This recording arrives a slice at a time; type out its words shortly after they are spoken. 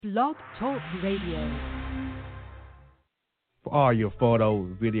Blog Talk Radio. For all your photo,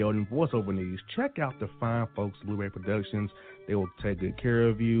 video, and voiceover needs, check out the fine folks at Blueberry Productions. They will take good care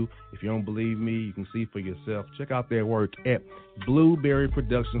of you. If you don't believe me, you can see for yourself. Check out their work at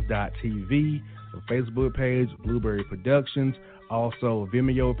blueberryproductions.tv, the Facebook page, Blueberry Productions, also a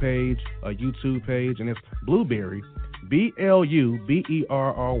Vimeo page, a YouTube page, and it's Blueberry,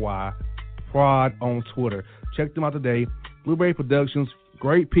 Blueberry, Prod on Twitter. Check them out today. Blueberry Productions,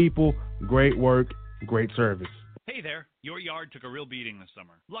 great people, great work, great service. Hey there, your yard took a real beating this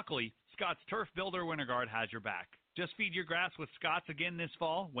summer. Luckily, Scott's Turf Builder Winter Guard has your back. Just feed your grass with Scott's again this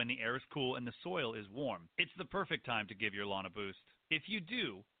fall when the air is cool and the soil is warm. It's the perfect time to give your lawn a boost. If you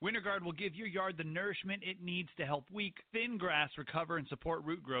do, Winter Guard will give your yard the nourishment it needs to help weak, thin grass recover and support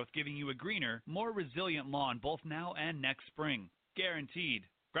root growth, giving you a greener, more resilient lawn both now and next spring. Guaranteed.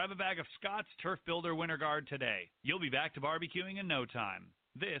 Grab a bag of Scott's Turf Builder Winter Guard today. You'll be back to barbecuing in no time.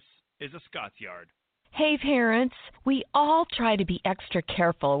 This is a Scott's Yard. Hey parents, we all try to be extra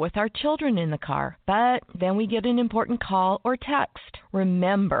careful with our children in the car, but then we get an important call or text.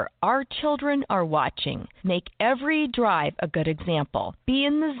 Remember, our children are watching. Make every drive a good example. Be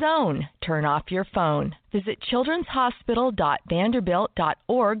in the zone. Turn off your phone. Visit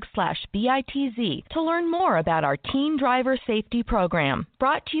childrenshospital.vanderbilt.org/BITZ to learn more about our Teen Driver Safety Program.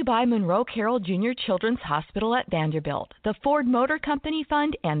 Brought to you by Monroe Carroll Jr. Children's Hospital at Vanderbilt, the Ford Motor Company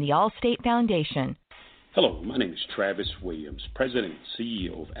Fund, and the Allstate Foundation. Hello, my name is Travis Williams, President and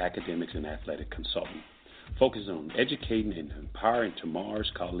CEO of Academics and Athletic Consulting, focusing on educating and empowering tomorrow's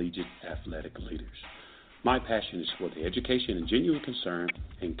collegiate athletic leaders. My passion is for the education and genuine concern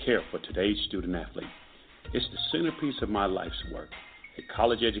and care for today's student athlete. It's the centerpiece of my life's work. A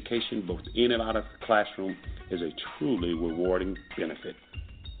college education, both in and out of the classroom, is a truly rewarding benefit.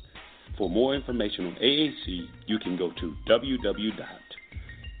 For more information on AAC, you can go to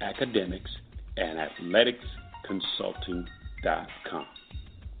www.academicsandathleticsconsulting.com.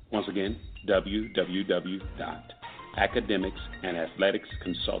 Once again,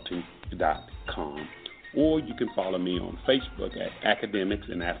 www.academicsandathleticsconsulting.com. Or you can follow me on Facebook at Academics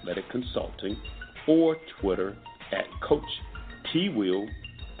and Athletic Consulting, or Twitter at Coach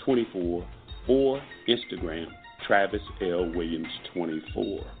TWill24, or Instagram Travis L. Williams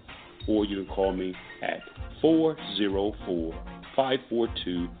 24. Or you can call me at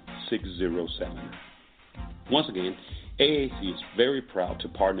 404-542-6079. Once again, AAC is very proud to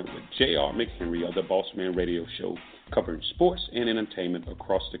partner with J.R. McHenry of the Bossman Radio Show, covering sports and entertainment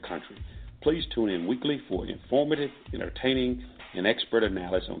across the country. Please tune in weekly for informative, entertaining, and expert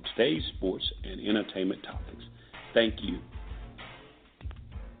analysis on today's sports and entertainment topics. Thank you.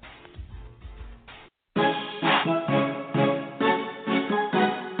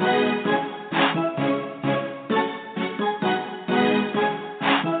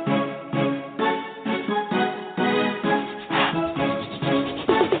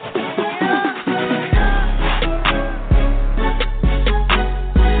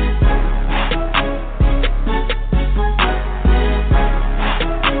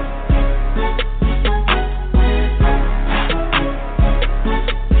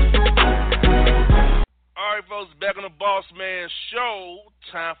 Bossman Show.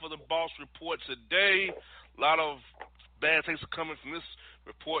 Time for the Boss Report today. A lot of bad things are coming from this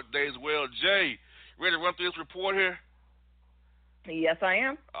report today as well. Jay, ready to run through this report here? Yes, I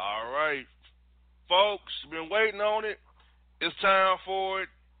am. All right. Folks, been waiting on it. It's time for it.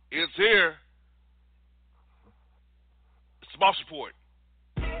 It's here. It's the Boss Report.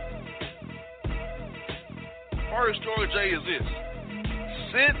 First story, Jay, is this.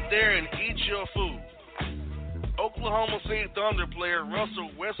 Sit there and eat your food. Oklahoma City Thunder player Russell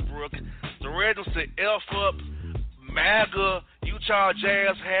Westbrook threatens to F up MAGA Utah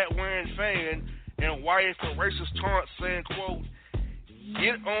Jazz hat-wearing fan and wife for racist taunt saying, quote,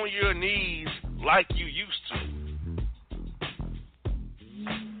 "Get on your knees like you used to."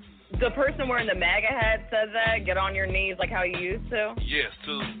 The person wearing the MAGA hat said that, get on your knees like how you used to? Yes,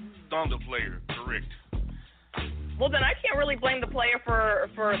 to the Thunder player, correct. Well, then I can't really blame the player for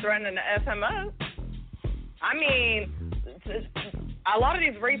threatening to F him up. I mean, a lot of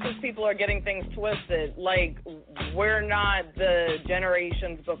these racist people are getting things twisted. Like, we're not the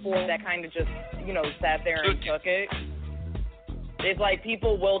generations before that kind of just, sat there and took it. It's like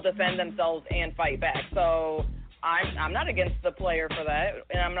people will defend themselves and fight back. So I'm not against the player for that,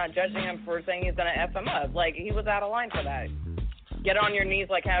 and I'm not judging him for saying he's going to F him up. Like, he was out of line for that. Get on your knees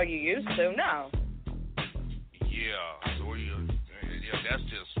like how you used to. No. Yeah, so that's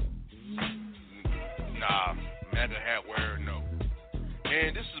just... Nah, MAGA hat wearer, no.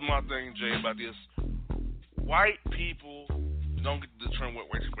 And this is my thing, Jay, about this. White people don't get to determine what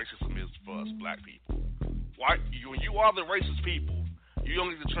racism is for us black people. When you are the racist people, you don't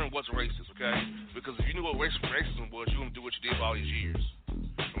get to determine what's racist, okay? Because if you knew what racism was, you wouldn't do what you did for all these years.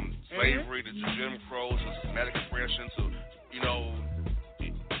 From slavery to Jim Crow to systematic oppression to,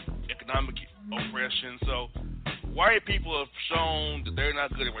 economic oppression. So white people have shown that they're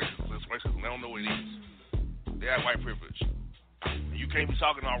not good at racism. They don't know what it is. They have white privilege. You can't be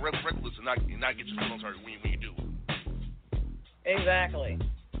talking all reckless and not get your feelings hurt when you do it. Exactly.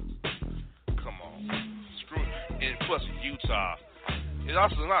 Come on. Screw it. And plus, Utah. It's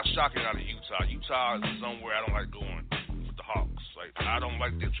also not shocking out of Utah. Utah is somewhere I don't like going with the Hawks. Like, I don't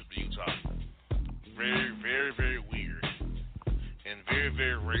like their trip to Utah. Very, very, very weird. And very,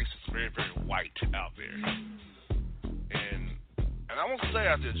 very racist, very, very white out there. And I want to say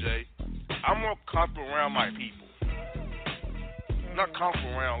out there, Jay, I'm more comfortable around my people. I'm not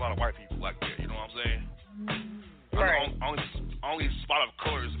comfortable around a lot of white people like that. You know what I'm saying? Right. Only spot of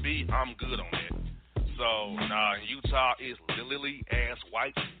color is B. I'm good on that. So, Utah is lily ass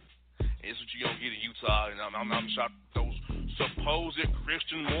white. It's what you gonna get in Utah. And I'm shocked those supposed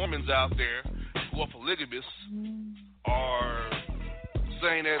Christian Mormons out there who are polygamists are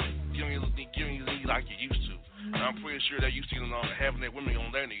saying that giving you knees like you used to. And I'm pretty sure they're used to having their women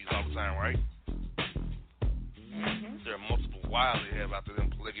on their knees all the time, right? Mm-hmm. There are multiple wives they have out there, them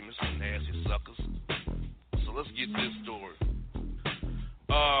polygamists and nasty suckers. So let's get this story.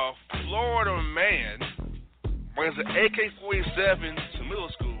 Florida man brings an AK-47 to middle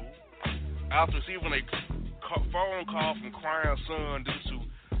school after receiving a phone call from crying son due to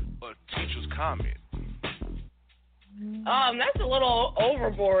a teacher's comment. That's a little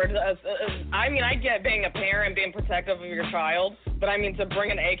overboard. I mean, I get being a parent, being protective of your child, but I mean, to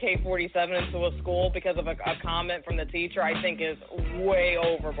bring an AK-47 into a school because of a comment from the teacher, I think is way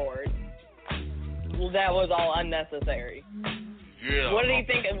overboard. That was all unnecessary. Yeah. What did he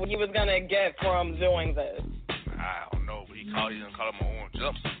think he was going to get from doing this? I don't know, but he didn't call him an orange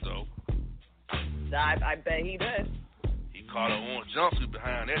jumpsuit, though. I bet he did. He called an orange jumpsuit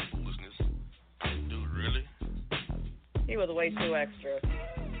behind that foolishness. Dude, really? He was way too extra.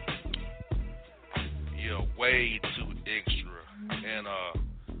 Yeah, way too extra. And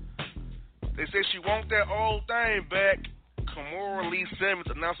they say she wants that old thing back. Kimora Lee Simmons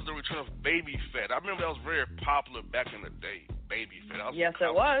announces the return of Baby Fat. I remember that was very popular back in the day, Baby Fat. Yes,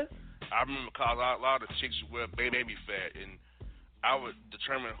 it was. I remember because a lot of the chicks would wear Baby Fat, and I would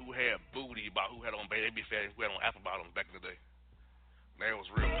determine who had booty by who had on Baby Fat and who had on apple bottoms back in the day. That was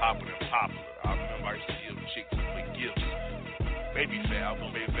real popular. I remember I used to give chicks big gifts. Baby Fat. I was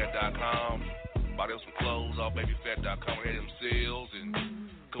on BabyFat.com. Bought them some clothes off BabyFat.com. They had them sales and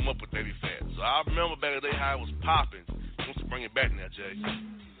come up with Baby Fat. So I remember back in the day how it was popping. Wants to bring it back now, Jay.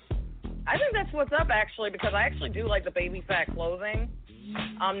 I think that's what's up, actually, because I actually do like the Baby Fat clothing.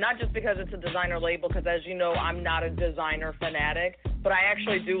 Not just because it's a designer label, because as you know, I'm not a designer fanatic, but I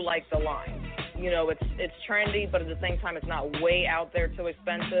actually do like the line. It's trendy, but at the same time, it's not way out there too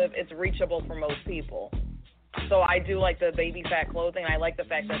expensive. It's reachable for most people. So I do like the Baby Fat clothing. I like the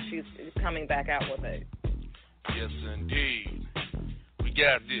fact that she's coming back out with it. Yes, indeed. We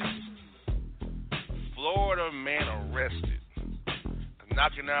got this. Florida man arrested,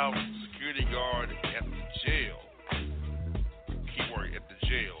 knocking out security guard at the jail. Keyword, at the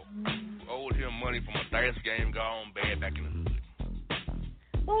jail. Who owed him money from a dice game gone bad back in the hood.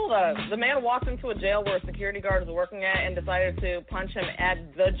 Hold up. The man walked into a jail where a security guard was working at and decided to punch him at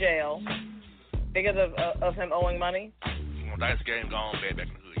the jail because of him owing money? From a dice game gone bad back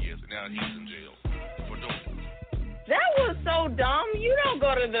in the hood, yes. And now he's in jail for doing it. That was so dumb. You don't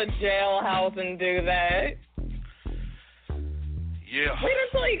go to the jailhouse and do that. Yeah. Wait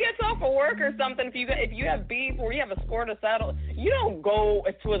until he gets off of work or something. If you have beef or you have a score to settle, you don't go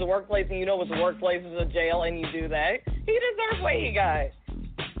to his workplace and you know his workplace is a jail and you do that. He deserves what he got.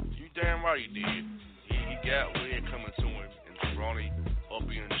 You damn right he did. He got what had coming to him. And Jabroni,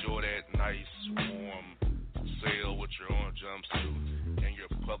 hope you enjoy that nice, warm sail with your orange jumpsuit and your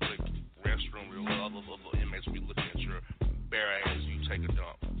public restroom where other inmates will be looking at your bare ass. You take a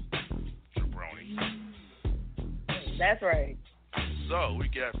dump, Jabroni. That's right. So we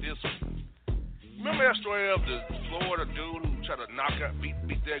got this one. Remember that story of the Florida dude who tried to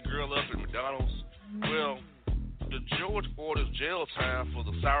beat that girl up at McDonald's? Well, the judge orders jail time for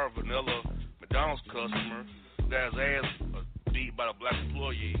the sour vanilla McDonald's customer who got his ass beat by the black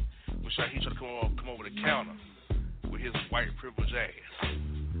employee when he tried to come over the counter with his white privileged ass.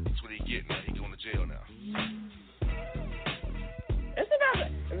 That's what he getting now. He going to jail now. It's about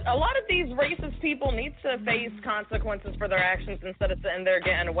a lot of these racist people need to face consequences for their actions instead of sitting there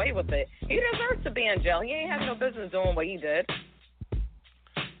getting away with it. He deserves to be in jail. He ain't have no business doing what he did.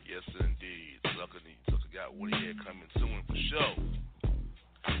 about what he had coming soon for sure.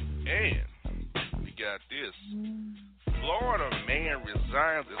 And we got this. Florida man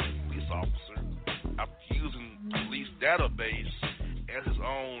resigns as a police officer after using police database as his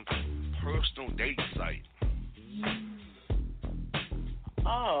own personal dating site.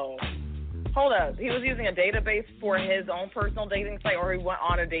 Oh. Hold up. He was using a database for his own personal dating site, or he went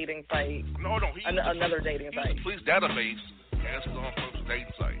on a dating site? No. He used another dating site. He used the police database as his own personal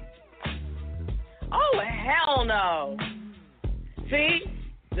dating site. Oh, hell no. See?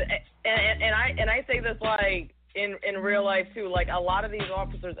 And I say this like in real life too. Like, a lot of these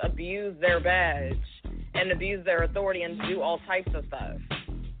officers abuse their badge and abuse their authority and do all types of stuff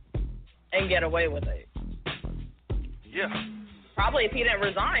and get away with it. Yeah. Probably if he didn't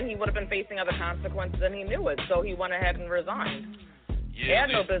resign, he would have been facing other consequences, and he knew it, so he went ahead and resigned. Yeah, he had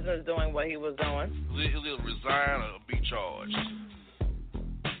no business doing what he was doing. He'll resign or be charged.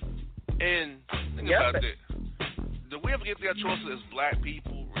 And think about that. Do we ever get that choice as black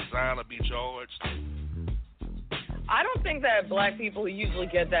people, resign or be charged? I don't think that black people usually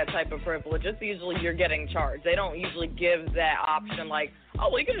get that type of privilege. It's usually you're getting charged. They don't usually give that option like, oh,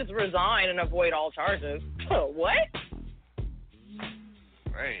 well, you can just resign and avoid all charges. What?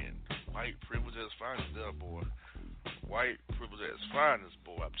 Man, white privilege at its finest there, boy. White privilege at its finest,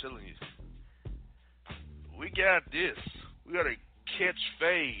 boy. I'm telling you. We got this. We got a catch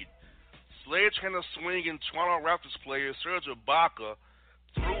fade. Sledgehammer swinging Toronto Raptors player Serge Ibaka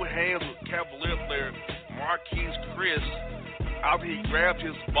threw hands with Cavalier player Marquise Chris after he grabbed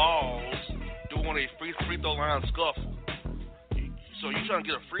his balls during a free throw line scuffle. So you trying to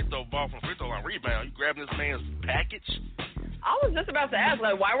get a free throw ball from a free throw line rebound? You grabbing this man's package? I was just about to ask,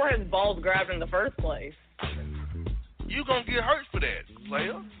 like, why were his balls grabbed in the first place? You gonna get hurt for that,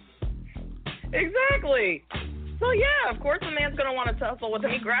 player. Exactly. So yeah, of course the man's gonna want to tussle with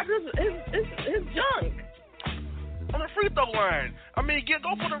him. He grabbed his junk on the free throw line. I mean,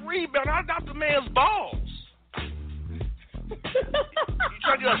 go for the rebound. I got the man's balls. You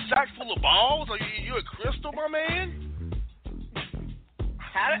trying to get a sack full of balls? Are you a crystal, my man?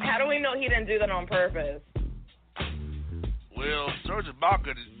 How do we know he didn't do that on purpose? Well, Serge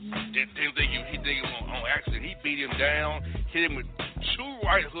Ibaka didn't think he did it on accident. He beat him down, hit him with 2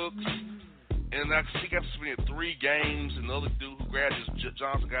 right hooks, and he got suspended 3 games, and the other dude who grabbed his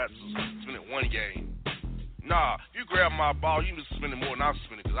Johnson got suspended 1 game. Nah, if you grab my ball, you can be suspended more than I'm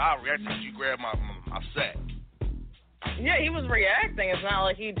suspended, because I reacted if you grab my sack. Yeah, he was reacting. It's not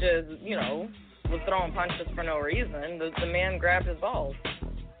like he just, was throwing punches for no reason. The man grabbed his balls.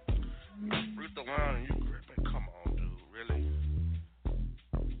 Read the line and you grab it. Come on, dude.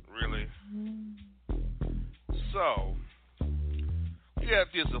 Really? So, we got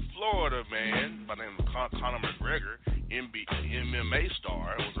this a Florida man by the name of Conor McGregor, MMA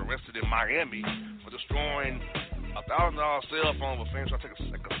star, was arrested in Miami for destroying a $1,000 cell phone with fans trying to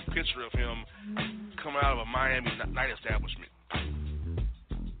take a picture of him coming out of a Miami night establishment.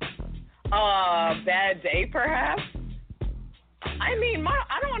 Bad day, perhaps? I mean,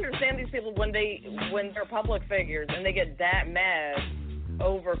 I don't understand these people when they're public figures and they get that mad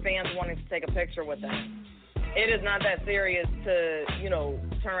over fans wanting to take a picture with them. It is not that serious to,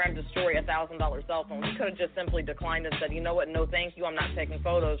 turn around and destroy a $1,000 cell phone. He could have just simply declined and said, you know what, no thank you, I'm not taking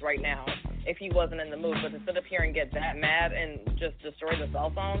photos right now, if he wasn't in the mood. But to sit up here and get that mad and just destroy the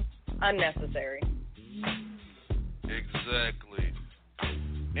cell phone, unnecessary. Exactly.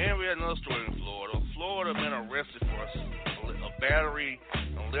 And we had another story in Florida. Florida man arrested for a battery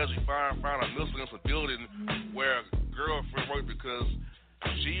and allegedly found a missile against a building where a girlfriend worked because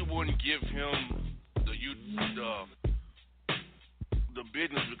she wouldn't give him the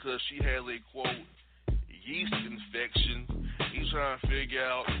business because she has a, quote, yeast infection. He's trying to figure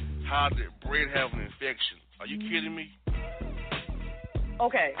out how did bread have an infection. Are you kidding me?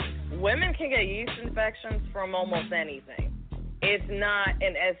 Okay, women can get yeast infections from almost anything. It's not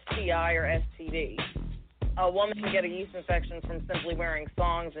an STI or STD. A woman can get a yeast infection from simply wearing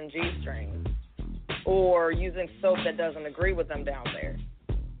thongs and G-strings or using soap that doesn't agree with them down there.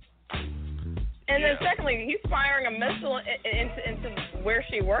 And then secondly, he's firing a missile into where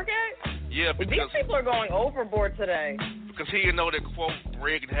she work at? Yeah, because these people are going overboard today. Because he didn't know that, quote,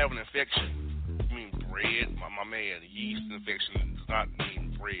 bread can have an infection. I mean, bread, my man, yeast infection does not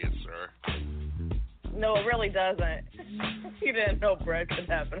mean bread, sir. No, it really doesn't. He didn't know bread could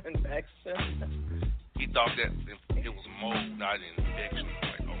have an infection. He thought that it was mold, not an infection.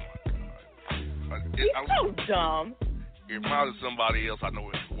 Like, oh my God. He's so dumb. It reminds me of somebody else I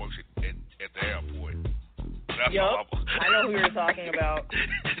know who works at the airport. That's yup, I know who you're talking about.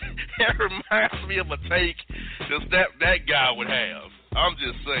 It reminds me of a take that guy would have. I'm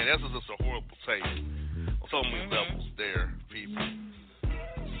just saying, that's just a horrible take of so many levels there, people.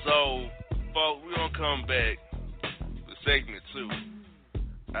 So, folks, we're going to come back to segment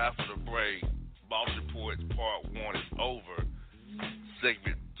 2 after the break. Boss Reports Part 1 is over.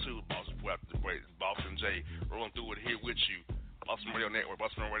 Segment 2, Boss Report after the break. Bossman J. Rolling through it here with you. Bossman Radio Network,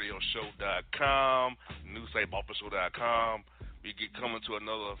 BossmanRadioShow.com, new site, BossmanShow.com. We get coming to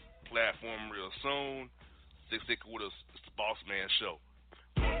another platform real soon. Stick with us. It's the Bossman Show.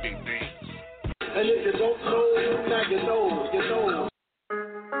 Doing big things. And if you don't know, now you know, you know.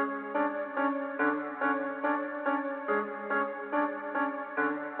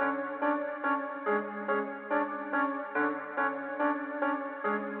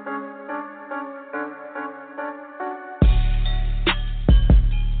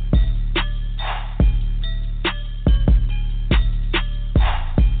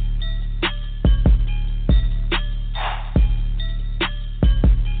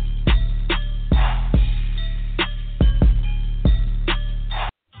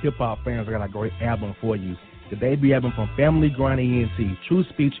 Hip-hop fans, I got a great album for you. The debut album from Family Grind ENT, True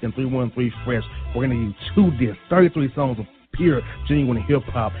Speech and 313 Fresh. We're going to give you 2 discs, 33 songs of pure, genuine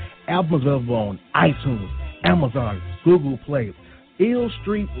hip-hop. Albums available on iTunes, Amazon, Google Play,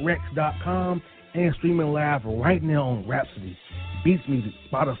 illstreetrex.com, and streaming live right now on Rhapsody, Beats Music,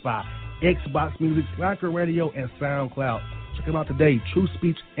 Spotify, Xbox Music, Slacker Radio, and SoundCloud. Check them out today, True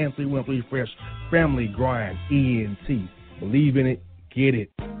Speech and 313 Fresh, Family Grind ENT. Believe in it, get it.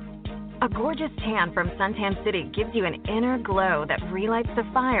 A gorgeous tan from Suntan City gives you an inner glow that relights the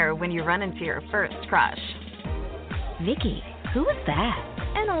fire when you run into your first crush. Vicky, who is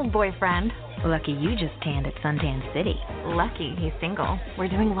that? An old boyfriend. Lucky you just tanned at Suntan City. Lucky he's single. We're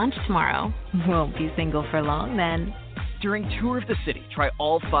doing lunch tomorrow. Won't be single for long then. During Tour of the City, try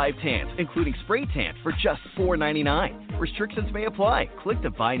all 5 tans, including spray tan, for just $4.99. Restrictions may apply. Click to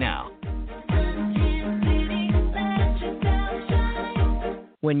buy now.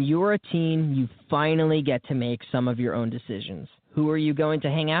 When you're a teen, you finally get to make some of your own decisions. Who are you going to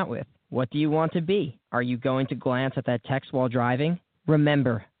hang out with? What do you want to be? Are you going to glance at that text while driving?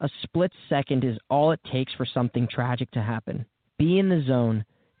 Remember, a split second is all it takes for something tragic to happen. Be in the zone.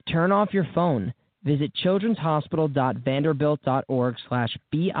 Turn off your phone. Visit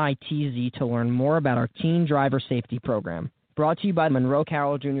childrenshospital.vanderbilt.org/BITZ to learn more about our teen driver safety program. Brought to you by Monroe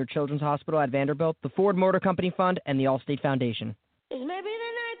Carroll Jr. Children's Hospital at Vanderbilt, the Ford Motor Company Fund, and the Allstate Foundation. It's maybe the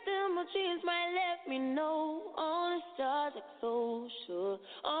night that my dreams might let me know. All the stars are so sure.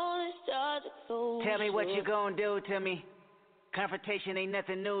 All the stars are so Tell me what you gonna do to me. Confrontation ain't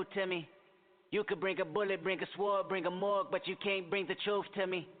nothing new to me. You could bring a bullet, bring a sword, bring a morgue, but you can't bring the truth to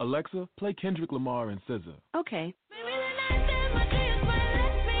me. Alexa, play Kendrick Lamar and SZA. Okay.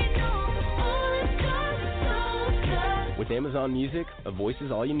 With Amazon Music, a voice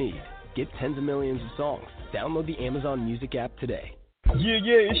is all you need. Get tens of millions of songs. Download the Amazon Music app today. Yeah,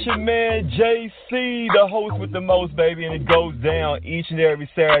 it's your man JC, the host with the most, baby, and it goes down each and every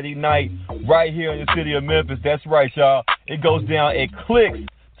Saturday night right here in the city of Memphis. That's right, y'all. It goes down at Clicks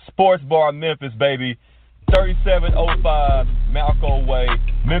Sports Bar Memphis, baby. 3705 Malco Way,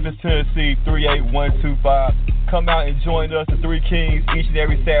 Memphis, Tennessee, 38125. Come out and join us, the Three Kings, each and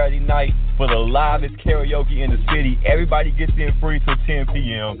every Saturday night for the livest karaoke in the city. Everybody gets in free till 10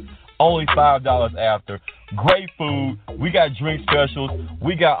 p.m. Only $5 after. Great food. We got drink specials.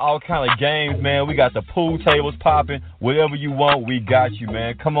 We got all kind of games, man. We got the pool tables popping. Whatever you want, we got you,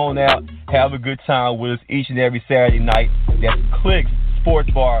 man. Come on out. Have a good time with us each and every Saturday night. That's Clicks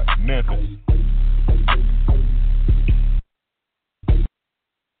Sports Bar, Memphis.